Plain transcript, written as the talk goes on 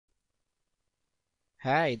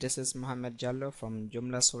Hi, this is Mohammed Jallo from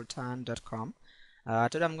Joomla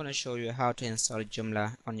Today I'm going to show you how to install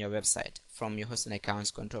Joomla on your website from your hosting account's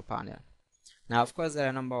control panel. Now, of course, there are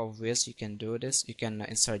a number of ways you can do this. You can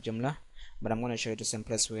install Joomla, but I'm going to show you the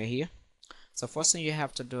simplest way here. So first thing you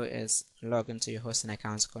have to do is log into your hosting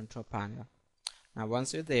account's control panel. Now,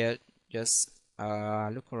 once you're there, just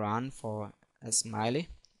look around for a smiley,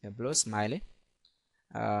 a blue smiley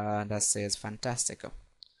that says Fantastico.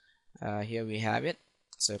 Here we have it.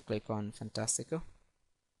 So click on Fantastico.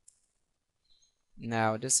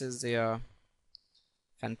 Now this is the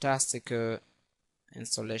Fantastico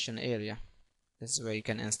installation area. This is where you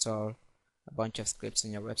can install a bunch of scripts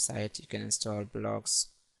in your website. You can install blogs,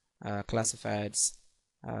 classifieds,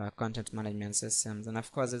 content management systems, and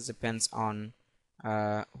of course it depends on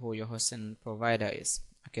who your hosting provider is.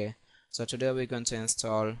 Okay, so today we're going to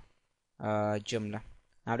install Joomla.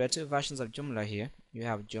 Now there are two versions of Joomla here. You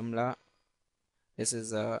have Joomla. This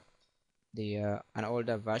is an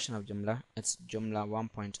older version of Joomla. It's Joomla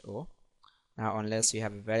 1.0. Now, unless you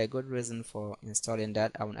have a very good reason for installing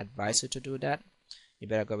that, I would advise you to do that. You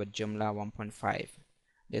better go with Joomla 1.5.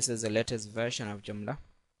 This is the latest version of Joomla,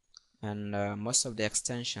 and most of the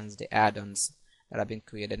extensions, the add-ons that have been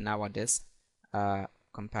created nowadays, are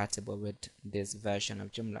compatible with this version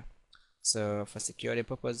of Joomla. So, for security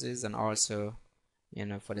purposes, and also,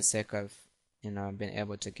 for the sake of, being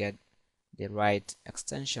able to get the right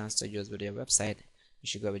extensions to use with your website, you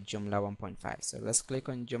should go with Joomla 1.5. So let's click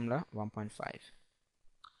on Joomla 1.5.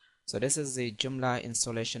 So this is the Joomla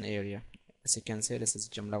installation area. As you can see, this is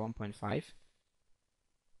Joomla 1.5.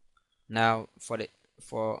 Now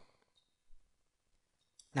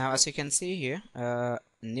as you can see here,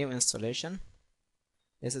 new installation.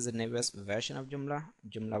 This is the newest version of Joomla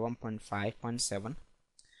 1.5.7.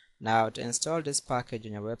 Now to install this package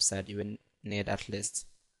on your website, you will need at least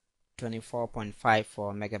 24.54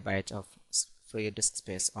 megabytes of free disk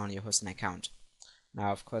space on your hosting account.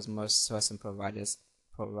 Now, of course, most hosting providers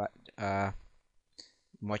provide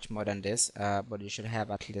much more than this, but you should have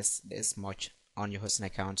at least this much on your hosting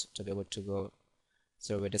account to be able to go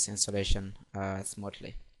through with this installation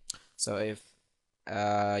smoothly. So if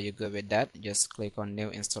you go with that, just click on new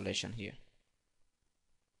installation here.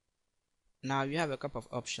 Now you have a couple of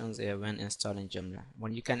options here when installing Joomla.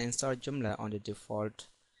 When you can install Joomla on the default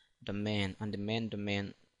domain, on the main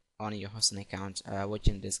domain on your hosting account, which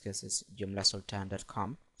in this case is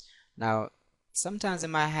joomlasultan.com. Now sometimes you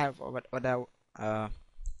might have other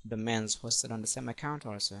domains hosted on the same account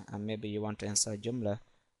also, and maybe you want to install Joomla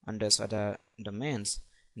on those other domains,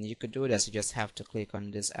 and you could do this. You just have to click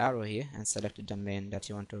on this arrow here and select the domain that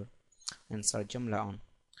you want to install Joomla on.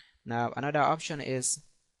 Now another option is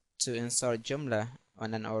to install Joomla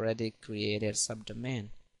on an already created subdomain.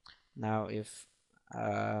 Now if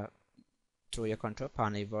through your control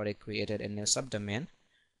panel you've already created a new subdomain,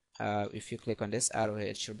 if you click on this arrow here,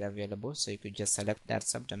 it should be available, so you could just select that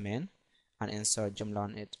subdomain and install Joomla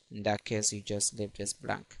on it. In that case, you just leave this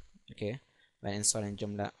blank, okay, when installing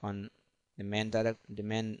Joomla on the main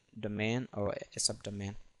domain or a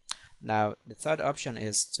subdomain. Now the third option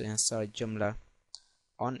is to install Joomla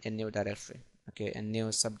on a new directory, okay, a new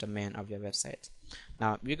subdomain of your website.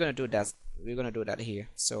 Now we're going to do that here.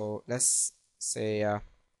 So let's say our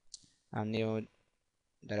new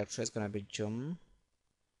directory is going to be Joom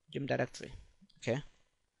directory. Okay,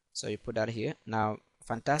 so you put that here. Now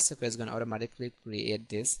Fantastico is going to automatically create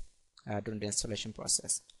this during the installation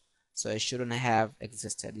process, so it shouldn't have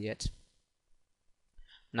existed yet.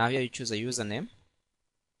 Now here you choose a username.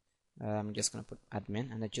 I'm just going to put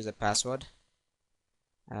admin, and I choose a password.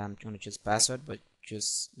 I'm going to choose password, but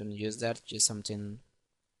don't use that. Choose something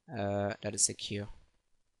that is secure.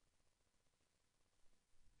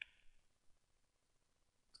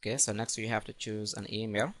 Okay, so next you have to choose an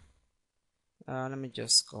email. Let me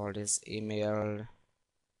just call this email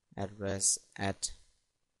address at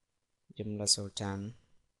joomlasultan.com.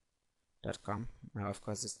 Now of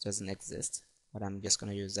course this doesn't exist, but I'm just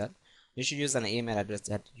going to use that. You should use an email address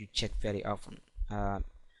that you check very often,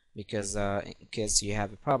 because in case you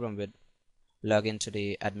have a problem with login to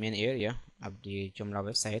the admin area of the Joomla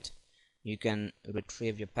website, you can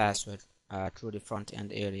retrieve your password through the front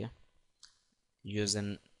end area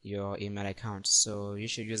using your email account. So you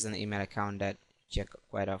should use an email account that you check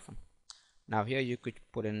quite often. Now here you could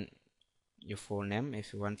put in your full name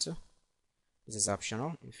if you want to. This is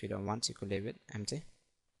optional. If you don't want, you could leave it empty.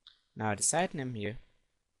 Now the site name here,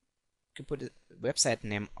 you could put a website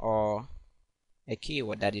name or a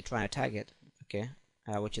keyword that you're trying to target, okay,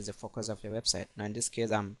 which is the focus of your website. Now in this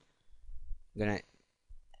case, I'm gonna,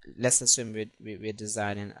 let's assume we're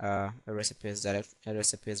designing a recipes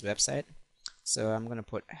website. So I'm gonna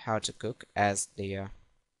put how to cook as the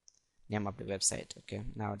name of the website. Okay,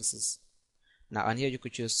 now on here you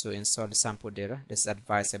could choose to install the sample data. This is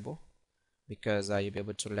advisable because you'll be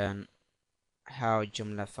able to learn how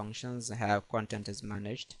Joomla functions, how content is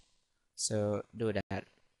managed. So do that.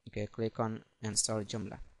 Okay, click on install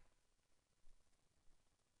Joomla.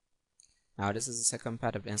 Now this is the second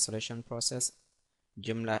part of the installation process.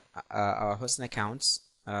 Joomla, our hosting accounts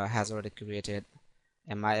has already created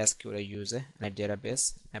a MySQL user and a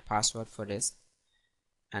database, a password for this,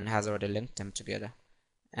 and has already linked them together.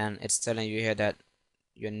 And it's telling you here that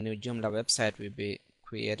your new Joomla website will be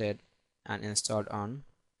created and installed on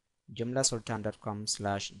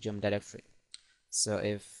joomlasultan.com/joom directory. So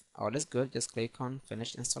if all is good, just click on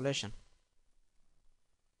finish installation.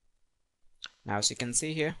 Now as you can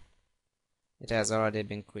see here, it has already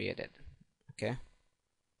been created. Okay,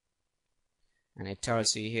 and it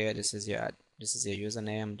tells you here this is your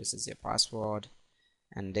username, this is your password,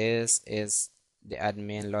 and this is the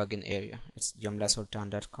admin login area. It's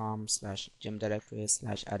joomlasultan.com/joom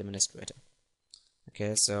directory/administrator.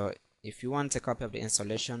 Okay, so if you want a copy of the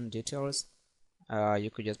installation details,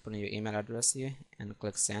 you could just put in your email address here and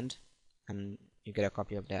click send, and you get a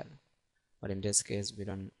copy of that. But in this case, we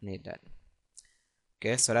don't need that.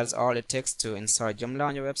 Okay, so that's all it takes to install Joomla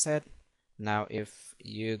on your website. Now if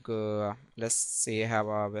you go, let's see how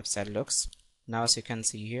our website looks. Now as you can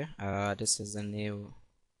see here, this is a new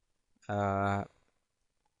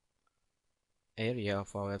area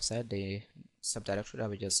of our website, the subdirectory that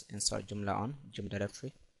we just installed Joomla on, Joom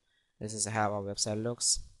directory. This is how our website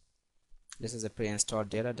looks. This is a pre-installed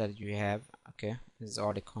data that you have. Okay, this is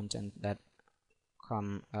all the content that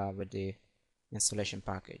come with the installation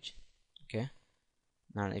package. Okay,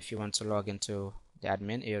 now if you want to log into the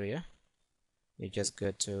admin area, you just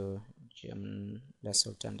go to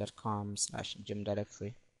joomlasultan.com/joom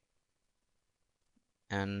directory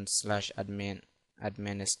and /admin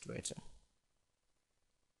administrator.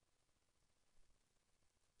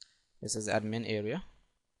 This is the admin area.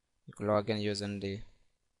 You can log in using the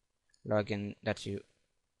login that you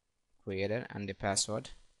created and the password,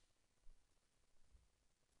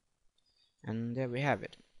 and there we have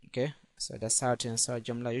it. Okay, so that's how to install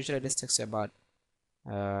Joomla. Usually this takes you about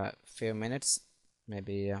few minutes,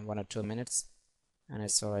 maybe 1 or 2 minutes, and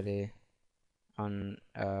it's already on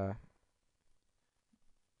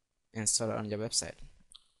installed on your website.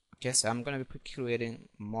 Okay, so I'm going to be creating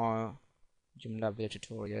more Joomla video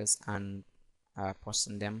tutorials and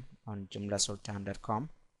posting them on joomlasultan.com.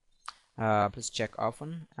 Please check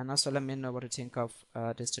often, and also let me know what you think of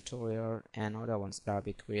this tutorial and other ones that I'll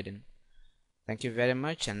be creating. Thank you very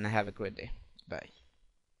much and have a great day. Bye.